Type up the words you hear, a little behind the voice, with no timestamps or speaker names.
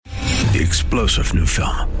The explosive new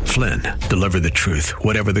film, Flynn, deliver the truth,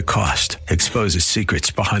 whatever the cost, exposes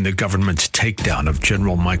secrets behind the government's takedown of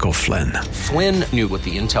General Michael Flynn. Flynn knew what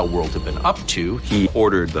the intel world had been up to. He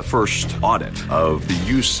ordered the first audit of the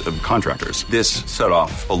use of contractors. This set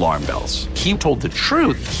off alarm bells. He told the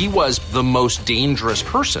truth. He was the most dangerous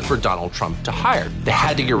person for Donald Trump to hire. They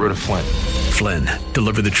had to get rid of Flynn. Flynn,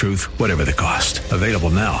 deliver the truth, whatever the cost. Available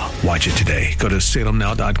now. Watch it today. Go to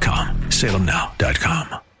salemnow.com.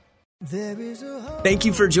 salemnow.com. Thank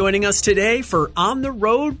you for joining us today for On the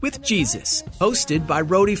Road with Jesus, hosted by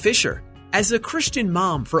Rhode Fisher. As a Christian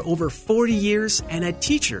mom for over 40 years and a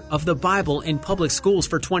teacher of the Bible in public schools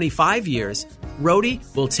for 25 years, Rhode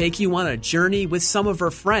will take you on a journey with some of her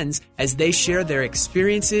friends as they share their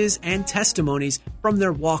experiences and testimonies from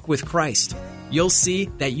their walk with Christ. You'll see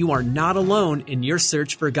that you are not alone in your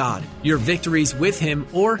search for God, your victories with Him,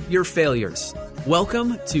 or your failures.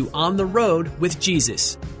 Welcome to On the Road with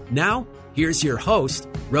Jesus. Now, here's your host,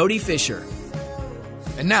 Rhode Fisher.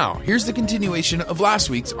 And now, here's the continuation of last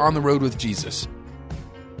week's On the Road with Jesus.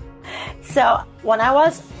 So, when I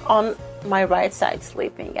was on my right side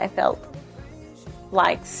sleeping, I felt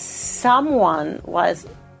like someone was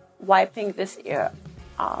wiping this ear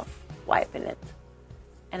off, wiping it.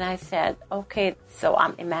 And I said, okay, so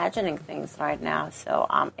I'm imagining things right now. So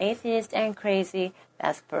I'm atheist and crazy.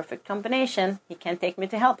 That's perfect combination. He can't take me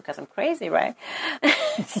to hell because I'm crazy, right?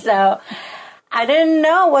 So I didn't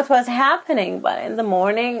know what was happening. But in the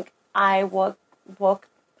morning, I woke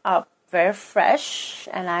up very fresh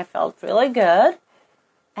and I felt really good.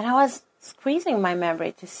 And I was squeezing my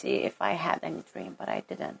memory to see if I had any dream, but I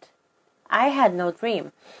didn't. I had no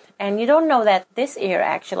dream. And you don't know that this ear,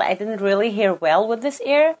 actually, I didn't really hear well with this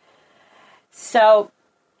ear. So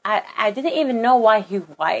I didn't even know why he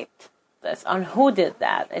wiped this, on who did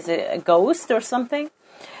that. Is it a ghost or something?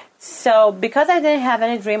 So because I didn't have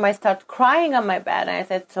any dream, I started crying on my bed. And I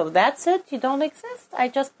said, so that's it? You don't exist? I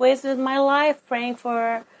just wasted my life praying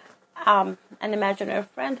for an imaginary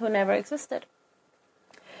friend who never existed.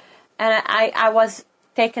 And I was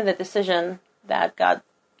taking the decision that God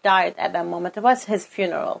died at that moment. It was his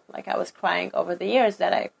funeral. Like, I was crying over the years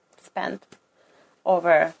that I spent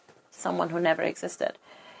over someone who never existed.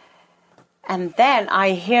 And then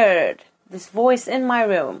I heard this voice in my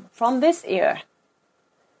room from this ear.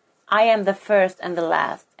 I am the first and the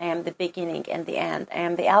last. I am the beginning and the end. I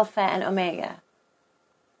am the Alpha and Omega.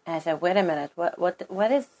 And I said, wait a minute,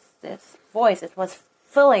 what is this voice? It was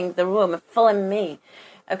filling the room, filling me.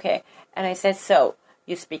 Okay. And I said, so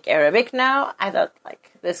you speak Arabic now? I thought, like,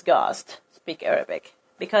 this ghost speak Arabic.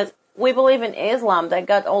 Because we believe in Islam that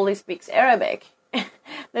God only speaks Arabic.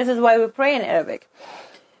 This is why we pray in Arabic.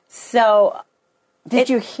 So, did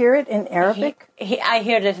you hear it in Arabic? I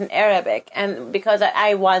heard it in Arabic. And because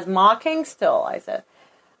I was mocking still, I said,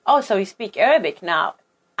 oh, so you speak Arabic now.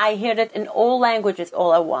 I heard it in all languages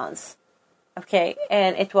all at once. Okay,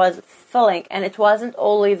 and it was filling. And it wasn't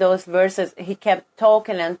only those verses. He kept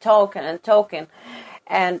talking and talking and talking.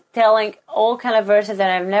 And telling all kind of verses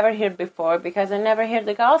that I've never heard before, because I never heard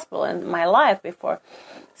the gospel in my life before.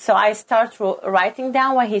 So I start writing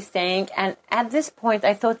down what he's saying, and at this point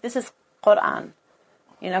I thought, this is Quran,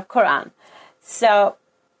 Quran. So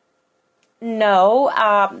no,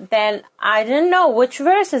 then I didn't know which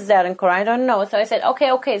verse is that in Quran. I don't know. So I said,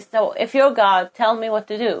 okay. So if you're God, tell me what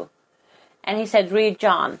to do. And he said, read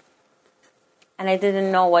John. And I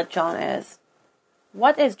didn't know what John is.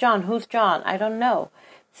 What is John? Who's John? I don't know.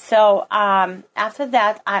 So after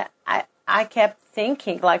that, I kept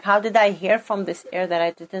thinking, like, how did I hear from this ear that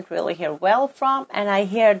I didn't really hear well from? And I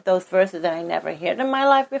heard those verses that I never heard in my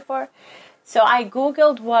life before. So I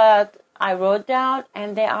Googled what I wrote down,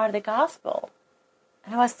 and they are the gospel.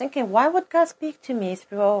 And I was thinking, why would God speak to me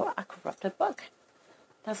through a corrupted book?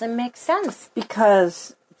 Doesn't make sense.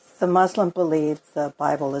 Because the Muslim believe the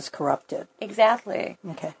Bible is corrupted. Exactly.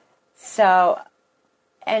 Okay. So,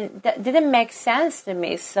 and that didn't make sense to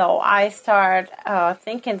me. So I started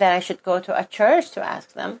thinking that I should go to a church to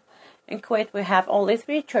ask them. In Kuwait, we have only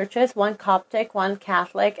 3 churches, one Coptic, one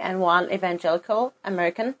Catholic, and one evangelical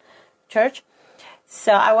American church.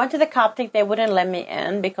 So I went to the Coptic. They wouldn't let me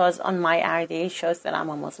in because on my ID it shows that I'm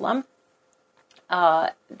a Muslim.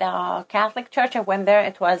 The Catholic church, I went there.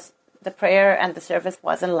 It was the prayer and the service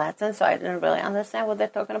was in Latin, so I didn't really understand what they're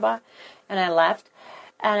talking about. And I left.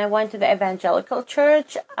 And I went to the evangelical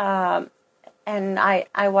church, and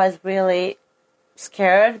I was really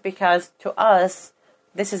scared because to us,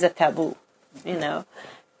 this is a taboo,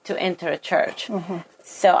 to enter a church. Mm-hmm.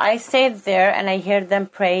 So I stayed there, and I heard them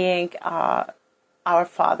praying, Our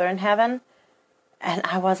Father in Heaven. And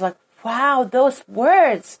I was like, wow, those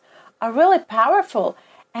words are really powerful.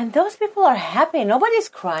 And those people are happy. Nobody's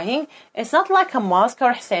crying. It's not like a mosque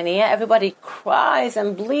or Husseiniya. Everybody cries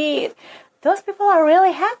and bleeds. Those people are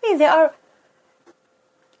really happy. They are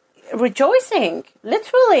rejoicing,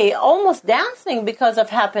 literally almost dancing because of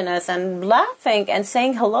happiness and laughing and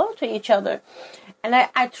saying hello to each other. And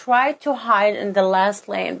I tried to hide in the last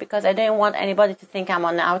lane because I didn't want anybody to think I'm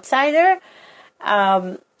an outsider.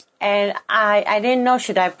 And I didn't know,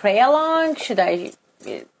 should I pray along? Should I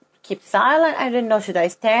keep silent? I didn't know, should I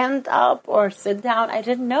stand up or sit down? I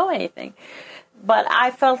didn't know anything. But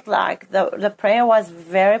I felt like the prayer was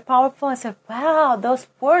very powerful. I said, wow, those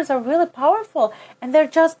words are really powerful. And they're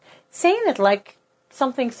just saying it like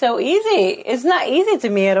something so easy. It's not easy to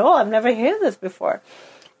me at all. I've never heard this before.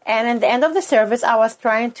 And at the end of the service, I was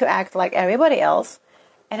trying to act like everybody else.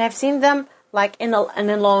 And I've seen them like in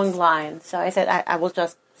a long line. So I said, I will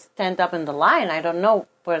just stand up in the line. I don't know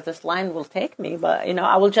where this line will take me, but,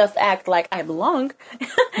 I will just act like I belong,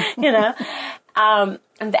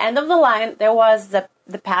 At the end of the line, there was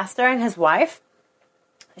the pastor and his wife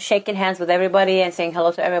shaking hands with everybody and saying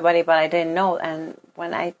hello to everybody, but I didn't know. And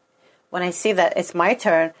when I see that it's my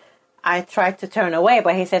turn, I tried to turn away,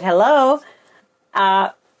 but he said, hello,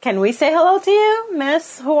 can we say hello to you,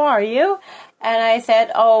 miss? Who are you? And I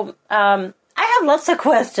said, I have lots of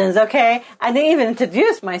questions, okay? I didn't even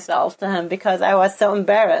introduce myself to him because I was so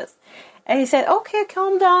embarrassed. And he said, okay,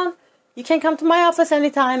 calm down. You can come to my office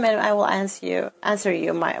anytime and I will answer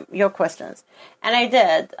your questions. And I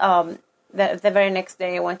did. The very next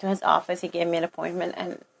day I went to his office. He gave me an appointment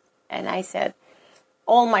and I said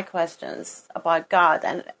all my questions about God.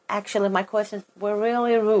 And actually my questions were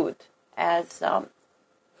really rude, as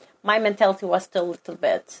my mentality was still a little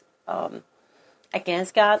bit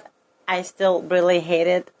against God. I still really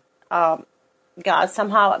hated God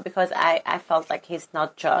somehow because I felt like he's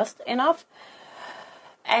not just enough.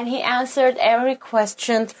 And he answered every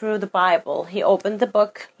question through the Bible. He opened the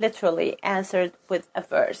book, literally answered with a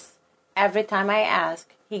verse. Every time I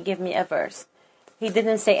asked, he gave me a verse. He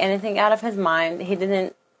didn't say anything out of his mind. He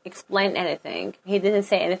didn't explain anything. He didn't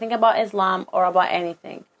say anything about Islam or about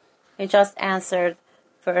anything. He just answered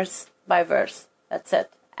verse by verse. That's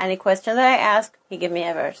it. Any question that I asked, he gave me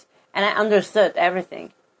a verse. And I understood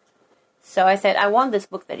everything. So I said, I want this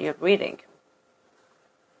book that you're reading.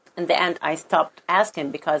 In the end, I stopped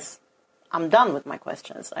asking because I'm done with my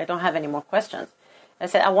questions. I don't have any more questions. I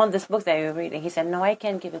said, I want this book that you're reading. He said, no, I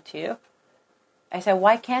can't give it to you. I said,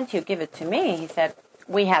 why can't you give it to me? He said,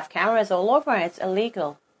 we have cameras all over and it's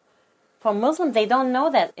illegal. For Muslims, they don't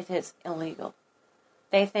know that it is illegal.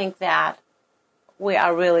 They think that we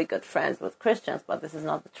are really good friends with Christians, but this is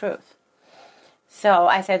not the truth. So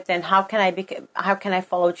I said, then how can I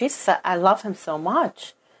follow Jesus? I love him so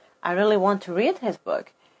much. I really want to read his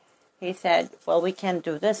book. He said, well, we can't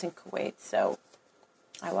do this in Kuwait. So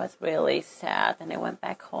I was really sad, and I went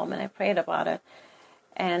back home and I prayed about it.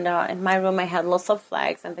 And in my room, I had lots of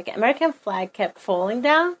flags, and the American flag kept falling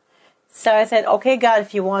down. So I said, okay, God,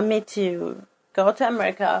 if you want me to go to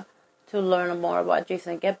America to learn more about Jesus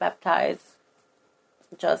and get baptized,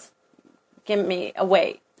 just give me a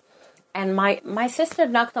way. And my sister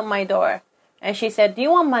knocked on my door, and she said, do you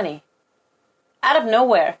want money? Out of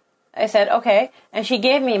nowhere. I said, okay. And she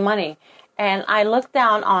gave me money. And I looked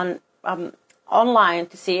down on online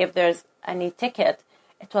to see if there's any ticket.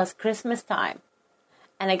 It was Christmas time.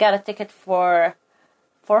 And I got a ticket for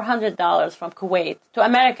 $400 from Kuwait to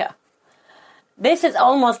America. This is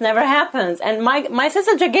almost never happens. And my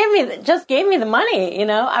sister just gave me the money,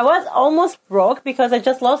 I was almost broke because I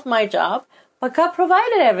just lost my job. But God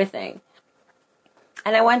provided everything.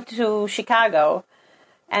 And I went to Chicago.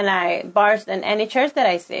 And I barged in any church that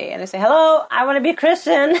I see. And I say, hello, I want to be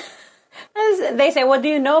Christian. And they say, what do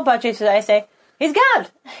you know about Jesus? I say, he's God.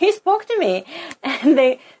 He spoke to me. And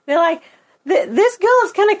they're like, this girl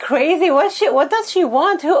is kind of crazy. What does she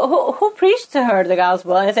want? Who preached to her the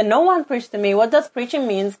gospel? And I said, no one preached to me. What does preaching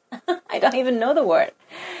mean? I don't even know the word.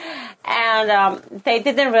 And they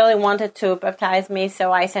didn't really want to baptize me.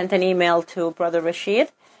 So I sent an email to Brother Rashid.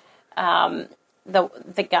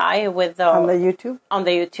 The guy with on the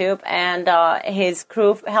YouTube, and his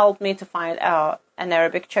crew helped me to find an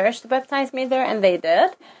Arabic church to baptize me there, and they did.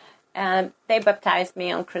 And they baptized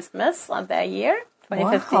me on Christmas of that year,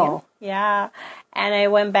 2015. Wow. Yeah, and I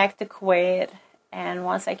went back to Kuwait. And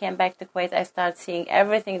once I came back to Kuwait, I started seeing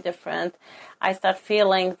everything different. I started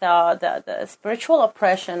feeling the spiritual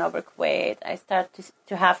oppression over Kuwait. I started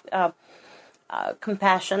to have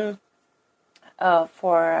compassion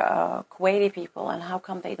for Kuwaiti people, and how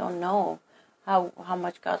come they don't know how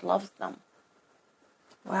much God loves them.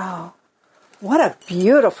 Wow. What a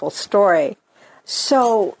beautiful story.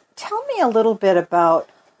 So tell me a little bit about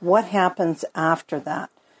what happens after that?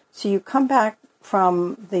 So you come back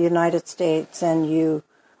from the United States and you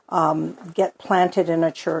get planted in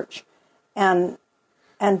a church, and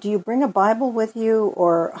do you bring a Bible with you,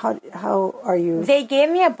 or how are you? They gave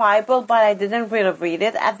me a Bible, but I didn't really read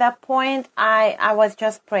it at that point. I was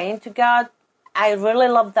just praying to God. I really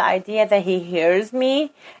love the idea that He hears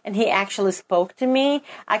me, and He actually spoke to me.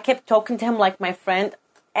 I kept talking to Him like my friend.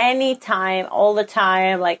 Anytime, all the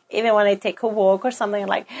time, like even when I take a walk or something,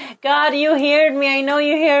 like, God, you heard me. I know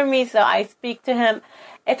you hear me. So I speak to Him.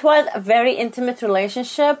 It was a very intimate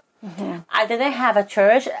relationship. Mm-hmm. I didn't have a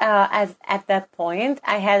church at that point.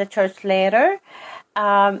 I had a church later.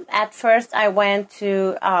 At first, I went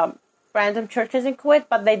to random churches in Kuwait,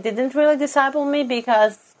 but they didn't really disciple me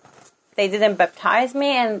because they didn't baptize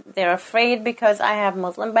me, and they're afraid because I have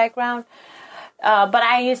Muslim background. But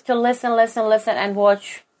I used to listen, and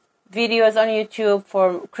watch videos on YouTube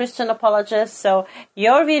for Christian apologists. So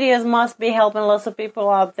your videos must be helping lots of people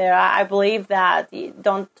out there. I believe that. You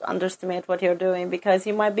don't underestimate what you're doing, because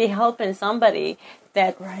you might be helping somebody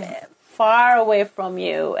that far away from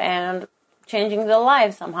you and changing their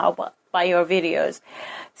life somehow by your videos.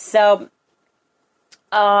 So,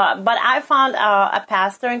 but I found a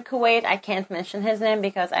pastor in Kuwait. I can't mention his name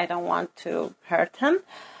because I don't want to hurt him.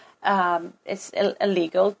 It's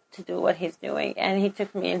illegal to do what he's doing, and he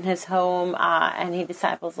took me in his home, and he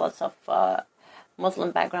disciples lots of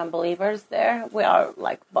Muslim background believers there. We are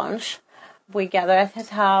like bunch. We gather at his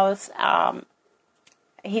house.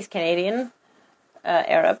 He's Canadian,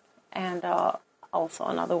 Arab, and also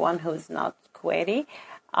another one who's not Kuwaiti,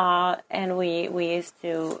 and we used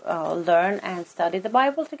to learn and study the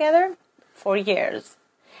Bible together for years.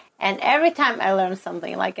 And every time I learn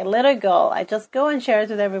something, like a little girl, I just go and share it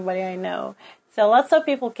with everybody I know. So lots of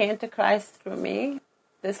people came to Christ through me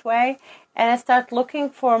this way. And I start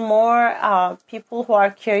looking for more people who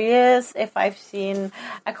are curious. If I've seen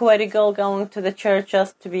a Kuwaiti girl going to the church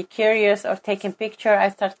just to be curious or taking picture, I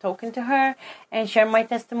start talking to her and share my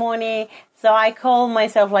testimony. So I call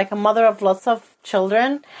myself like a mother of lots of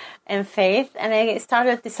children in faith. And I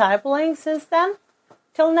started discipling since then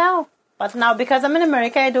till now. But now, because I'm in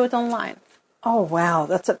America, I do it online. Oh, wow.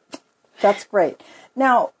 That's great.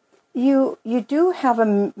 Now, you do have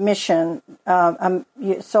a mission. A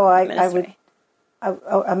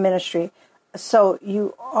ministry. So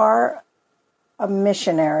you are a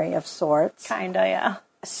missionary of sorts. Kinda, yeah.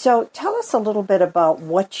 So tell us a little bit about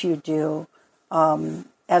what you do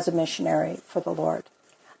as a missionary for the Lord.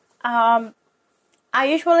 I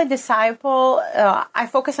usually disciple. I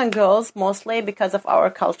focus on girls mostly because of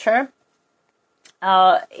our culture.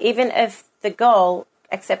 Even if the girl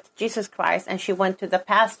accepted Jesus Christ and she went to the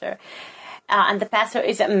pastor, and the pastor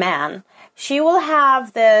is a man, she will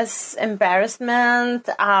have this embarrassment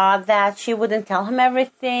that she wouldn't tell him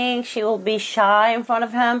everything. She will be shy in front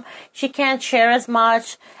of him. She can't share as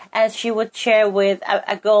much as she would share with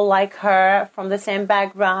a girl like her from the same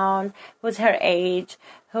background, who's her age,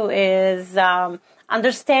 who is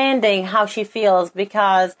understanding how she feels,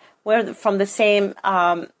 because we're from the same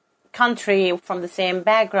country, from the same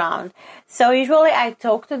background. So usually I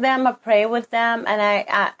talk to them, I pray with them, and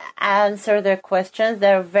I answer their questions.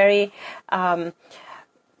 They're very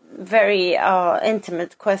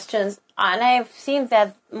intimate questions. And I've seen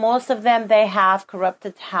that most of them, they have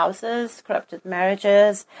corrupted houses, corrupted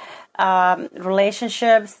marriages,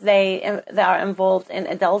 relationships. They are involved in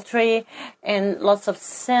adultery, in lots of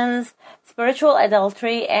sins, spiritual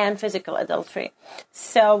adultery and physical adultery.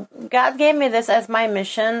 So God gave me this as my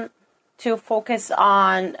mission, to focus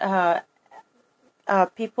on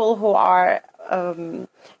people who are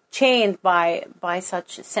chained by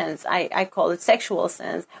such sins. I call it sexual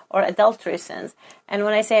sins or adultery sins. And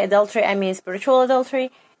when I say adultery, I mean spiritual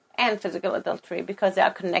adultery and physical adultery, because they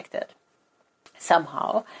are connected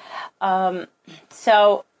somehow.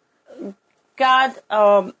 So God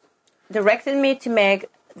directed me to make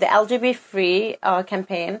the LGBT free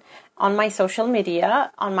campaign on my social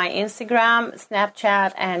media, on my Instagram,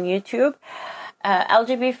 Snapchat, and YouTube.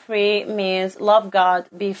 LGBT free means love God,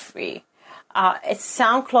 be free. It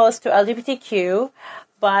sounds close to LGBTQ,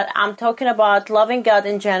 but I'm talking about loving God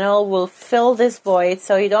in general will fill this void,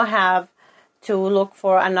 so you don't have to look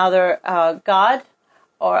for another God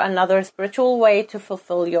or another spiritual way to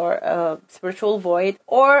fulfill your spiritual void,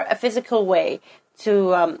 or a physical way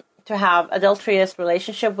to have adulterous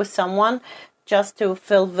relationship with someone, just to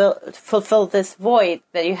fulfill this void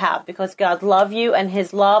that you have, because God loves you, and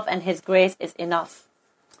His love and His grace is enough.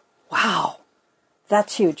 Wow,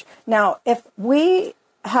 that's huge. Now, if we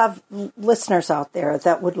have listeners out there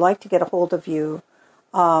that would like to get a hold of you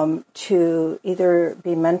to either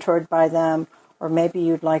be mentored by them or maybe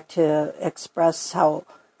you'd like to express how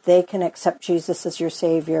they can accept Jesus as your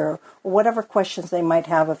Savior, or whatever questions they might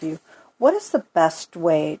have of you, what is the best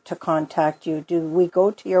way to contact you? Do we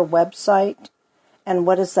go to your website? And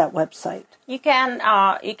what is that website? You can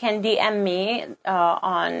DM me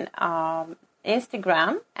on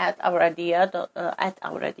Instagram at Auradia,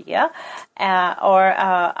 or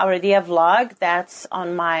Auradia Vlog. That's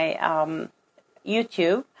on my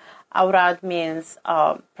YouTube. Aurad means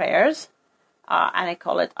prayers, and I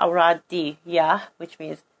call it Auradi Yah, which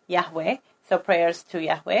means Yahweh. So prayers to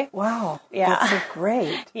Yahweh. Wow, yeah, that's so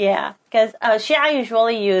great. Yeah, because Shia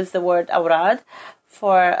usually use the word Aurad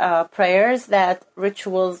for prayers, that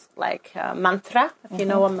rituals like mantra, if you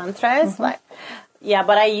know what mantra is. But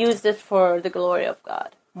I used it for the glory of God.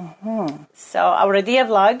 So Auradia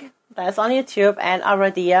Vlog, that's on YouTube, and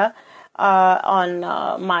Auradia on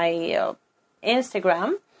my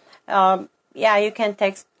Instagram. You can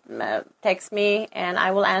text me and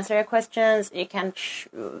I will answer your questions. You can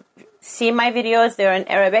see my videos. They're in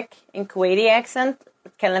Arabic, in Kuwaiti accent.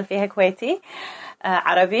 بتكلم فيها كويتي,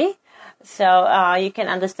 Arabi. So you can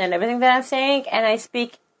understand everything that I'm saying. And I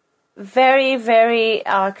speak very, very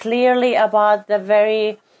clearly about the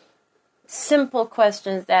very simple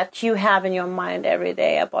questions that you have in your mind every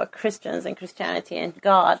day about Christians and Christianity and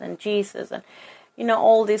God and Jesus and,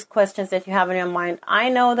 all these questions that you have in your mind. I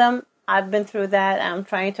know them. I've been through that. I'm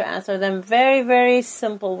trying to answer them very, very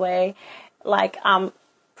simple way, like I'm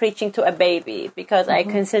preaching to a baby, because I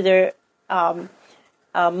consider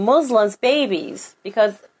Muslims babies,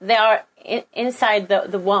 because they are inside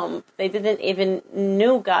the womb. They didn't even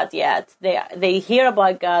knew God yet. They hear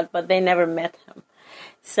about God, but they never met Him.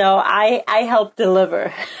 So I help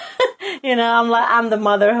deliver. I'm the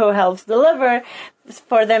mother who helps deliver,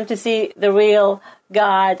 for them to see the real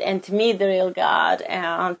God and to meet the real God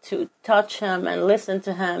and to touch Him and listen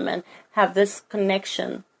to Him and have this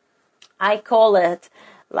connection. I call it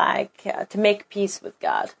like to make peace with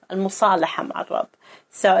God. Al-musalaha ma'a Rabb.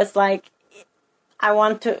 So it's like I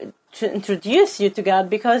want to introduce you to God,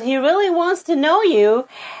 because He really wants to know you.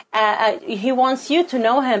 He wants you to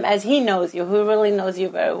know Him as He knows you, who really knows you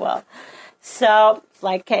very well. So,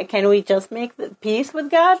 like, can we just make the peace with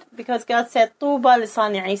God? Because God said, "Tuba li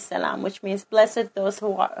sani'i salam," which means blessed those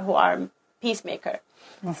who are peacemaker.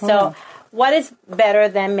 So, what is better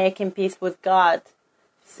than making peace with God?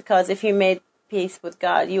 Because if you made peace with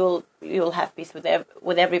God, you'll have peace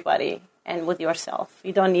with everybody and with yourself.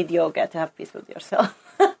 You don't need yoga to have peace with yourself.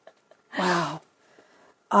 Wow.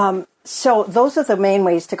 So those are the main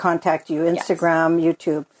ways to contact you: Instagram, yes.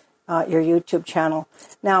 YouTube, your YouTube channel.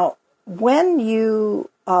 Now, when you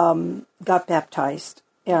got baptized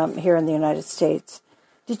here in the United States,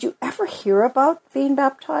 did you ever hear about being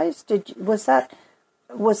baptized? Was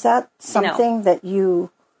that something that you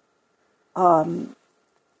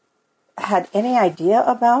had any idea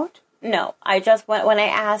about? No, I just when I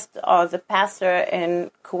asked the pastor in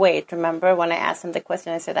Kuwait, remember when I asked him the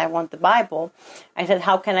question, I said, I want the Bible. I said,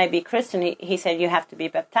 how can I be Christian? He said, you have to be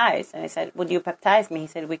baptized. And I said, would you baptize me? He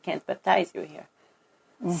said, we can't baptize you here.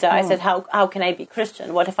 So I said, how can I be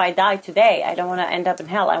Christian? What if I die today? I don't want to end up in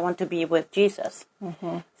hell. I want to be with Jesus.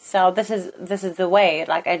 So this is the way.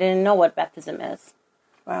 Like, I didn't know what baptism is.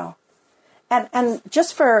 Wow. And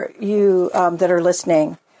just for you that are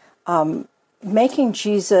listening, making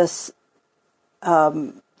Jesus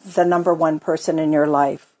the number one person in your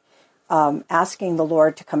life, asking the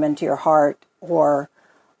Lord to come into your heart, or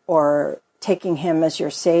taking Him as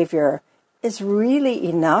your Savior, is really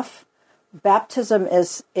enough. Baptism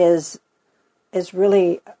is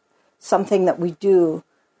really something that we do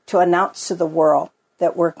to announce to the world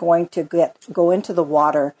that we're going to go into the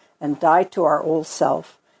water and die to our old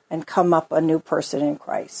self and come up a new person in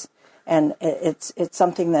Christ. And it's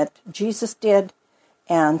something that Jesus did,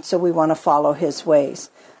 and so we want to follow His ways.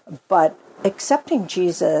 But accepting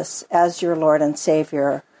Jesus as your Lord and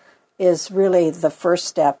Savior is really the first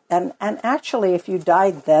step. And actually, if you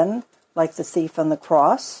died then, like the thief on the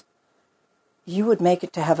cross, you would make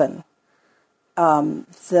it to heaven.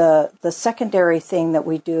 The secondary thing that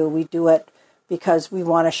we do it because we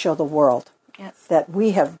want to show the world that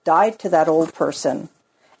we have died to that old person,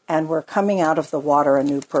 and we're coming out of the water a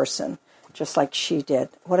new person, just like she did.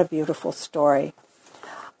 What a beautiful story.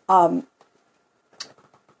 I'm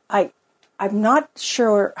not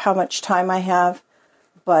sure how much time I have,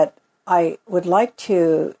 but I would like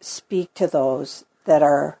to speak to those that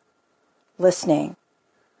are listening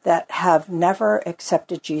that have never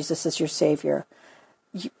accepted Jesus as your Savior.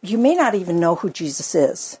 You may not even know who Jesus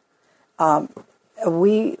is.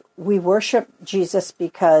 We worship Jesus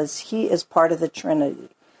because He is part of the Trinity,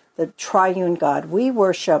 the triune God. We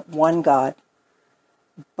worship one God,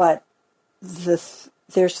 but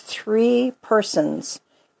there's three persons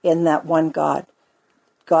in that one God.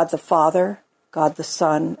 God the Father, God the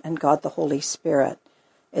Son, and God the Holy Spirit.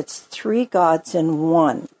 It's three gods in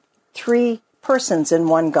one. Three persons in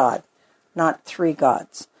one God, not three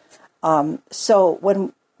gods. So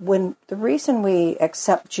when the reason we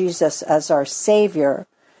accept Jesus as our Savior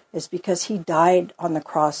is because he died on the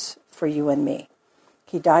cross for you and me.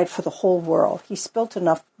 He died for the whole world. He spilt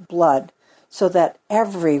enough blood so that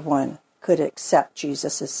everyone could accept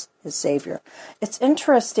Jesus as his Savior. It's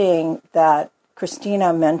interesting that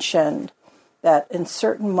Christina mentioned that in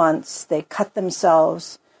certain months they cut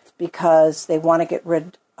themselves because they want to get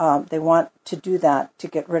rid. They want to do that to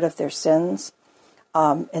get rid of their sins.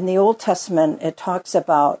 In the Old Testament, it talks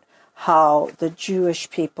about how the Jewish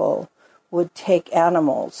people would take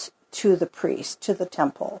animals to the priest, to the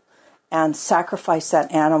temple, and sacrifice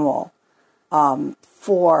that animal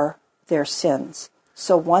for their sins.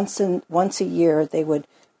 So once a year, they would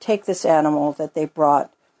take this animal that they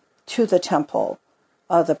brought to the temple.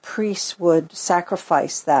 The priests would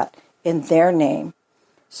sacrifice that in their name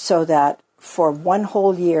so that for one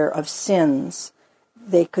whole year of sins,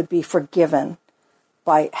 they could be forgiven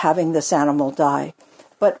by having this animal die.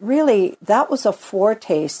 But really, that was a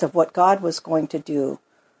foretaste of what God was going to do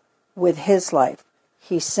with his life.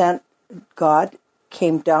 He sent God,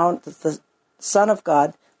 came down, the Son of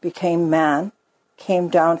God became man, came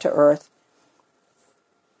down to earth.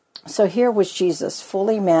 So here was Jesus,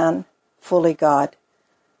 fully man, fully God,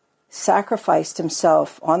 sacrificed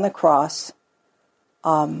himself on the cross,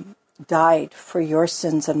 died for your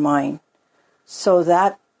sins and mine. So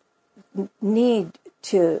that need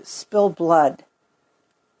to spill blood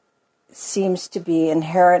seems to be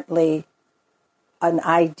inherently an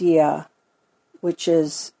idea, which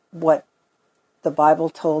is what the Bible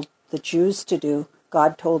told the Jews to do.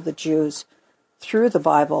 God told the Jews through the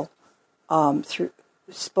Bible,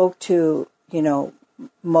 spoke to,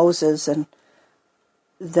 Moses, and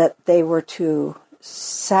that they were to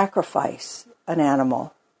sacrifice an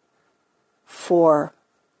animal for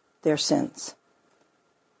their sins.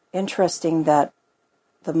 Interesting that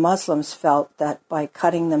the Muslims felt that by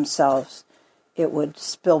cutting themselves, it would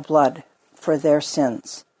spill blood for their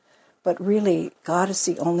sins. But really, God is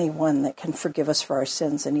the only one that can forgive us for our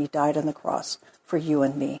sins, and he died on the cross for you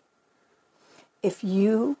and me. If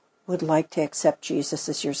you would like to accept Jesus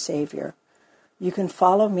as your Savior, you can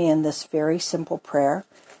follow me in this very simple prayer.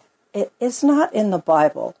 It is not in the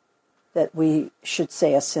Bible that we should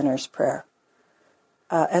say a sinner's prayer.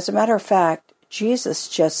 As a matter of fact, Jesus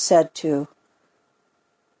just said to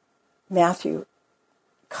Matthew,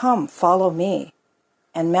 "Come, follow me."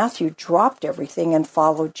 And Matthew dropped everything and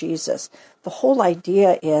followed Jesus. The whole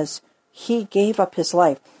idea is he gave up his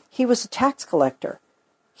life. He was a tax collector.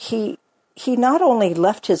 He not only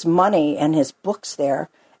left his money and his books there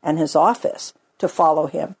and his office to follow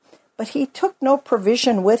him, but he took no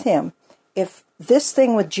provision with him. If this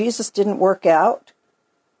thing with Jesus didn't work out,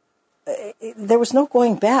 there was no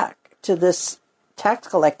going back to this tax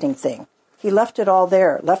collecting thing. He left it all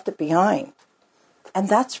there, left it behind. And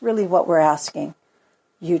that's really what we're asking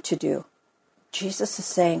you to do. Jesus is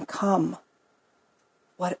saying, come.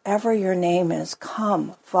 Whatever your name is,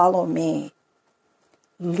 come, follow me.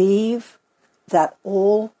 Leave that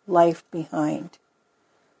old life behind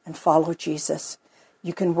and follow Jesus.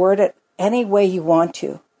 You can word it any way you want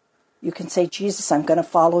to. You can say, Jesus, I'm going to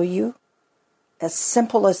follow you. As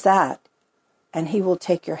simple as that. And he will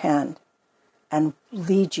take your hand and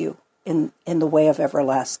lead you in the way of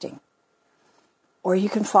everlasting. Or you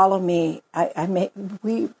can follow me.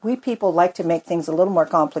 We people like to make things a little more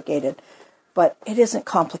complicated, but it isn't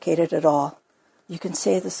complicated at all. You can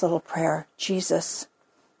say this little prayer, Jesus,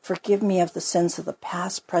 forgive me of the sins of the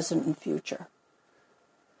past, present, and future.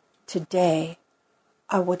 Today,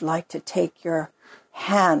 I would like to take your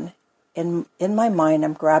hand in my mind.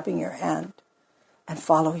 I'm grabbing your hand and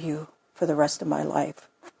follow you for the rest of my life.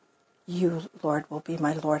 You, Lord, will be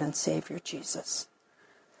my Lord and Savior, Jesus.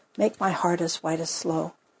 Make my heart as white as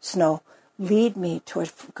snow. Lead me to a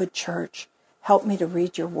good church. Help me to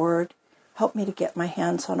read your word. Help me to get my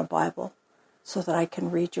hands on a Bible so that I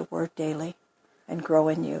can read your word daily and grow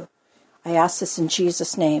in you. I ask this in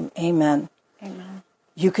Jesus' name. Amen. Amen.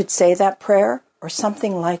 You could say that prayer or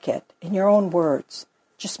something like it in your own words.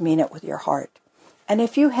 Just mean it with your heart. And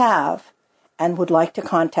if you have and would like to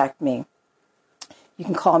contact me, you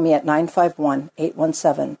can call me at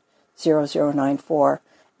 951-817-0094.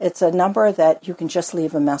 It's a number that you can just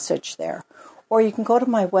leave a message there. Or you can go to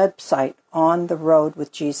my website, On the Road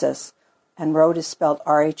with Jesus. And Rhode is spelled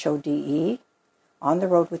R-H-O-D-E, On the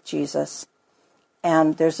Road with Jesus.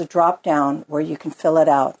 and there's a drop down where you can fill it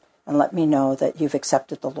out and let me know that you've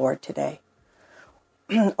accepted the Lord today.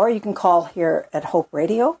 Or you can call here at Hope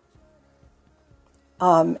Radio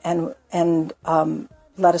and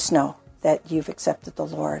let us know that you've accepted the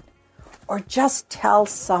Lord. Or just tell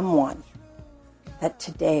someone that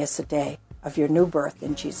today is the day of your new birth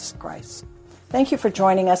in Jesus Christ. Thank you for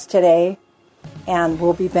joining us today, and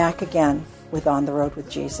we'll be back again with On the Road with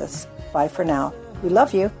Jesus. Bye for now. We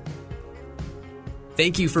love you.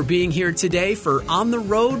 Thank you for being here today for On the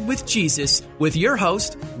Road with Jesus with your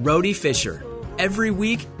host, Rhode Fisher. Every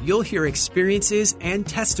week, you'll hear experiences and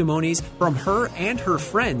testimonies from her and her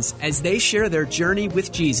friends as they share their journey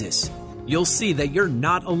with Jesus. You'll see that you're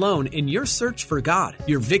not alone in your search for God,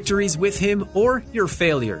 your victories with Him, or your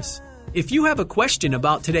failures. If you have a question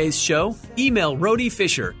about today's show, email Rhode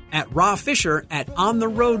Fisher at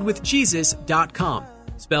rawfisher@ontheroadwithjesus.com,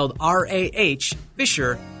 spelled R-A-H,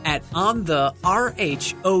 Fisher at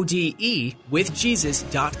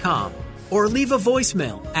ontherowdewithjesus.com. Or leave a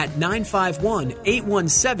voicemail at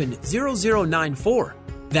 951-817-0094.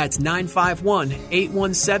 That's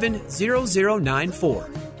 951-817-0094.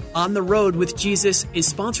 On the Road with Jesus is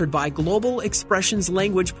sponsored by Global Expressions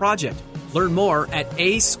Language Project. Learn more at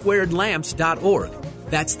asquaredlamps.org.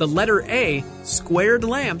 That's the letter A,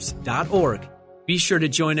 squaredlamps.org. Be sure to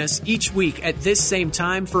join us each week at this same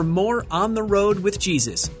time for more On the Road with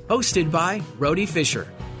Jesus, hosted by Rhode Fisher.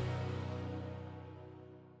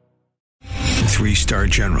 3-star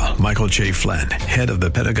General Michael J. Flynn, head of the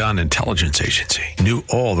Pentagon Intelligence Agency, knew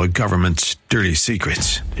all the government's dirty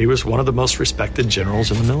secrets. He was one of the most respected generals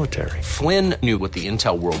in the military. Flynn knew what the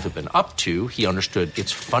intel world had been up to. He understood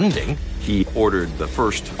its funding. He ordered the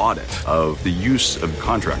first audit of the use of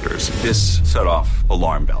contractors. This set off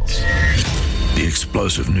alarm bells. The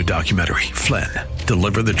explosive new documentary, Flynn,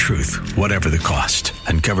 Deliver the Truth, Whatever the Cost,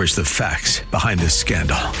 uncovers the facts behind this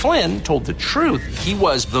scandal. Flynn told the truth. He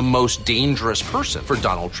was the most dangerous person for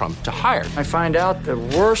Donald Trump to hire. I find out the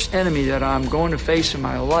worst enemy that I'm going to face in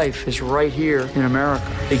my life is right here in America.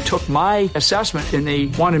 They took my assessment and they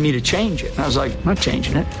wanted me to change it. And I was like, I'm not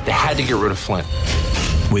changing it. They had to get rid of Flynn.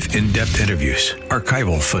 With in-depth interviews,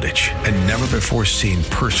 archival footage, and never-before-seen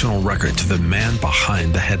personal records of the man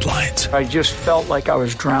behind the headlines. I just felt like I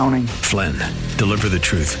was drowning. Flynn, Deliver the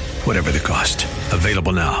Truth, Whatever the Cost.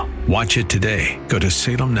 Available now. Watch it today. Go to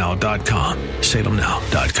salemnow.com.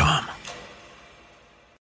 salemnow.com.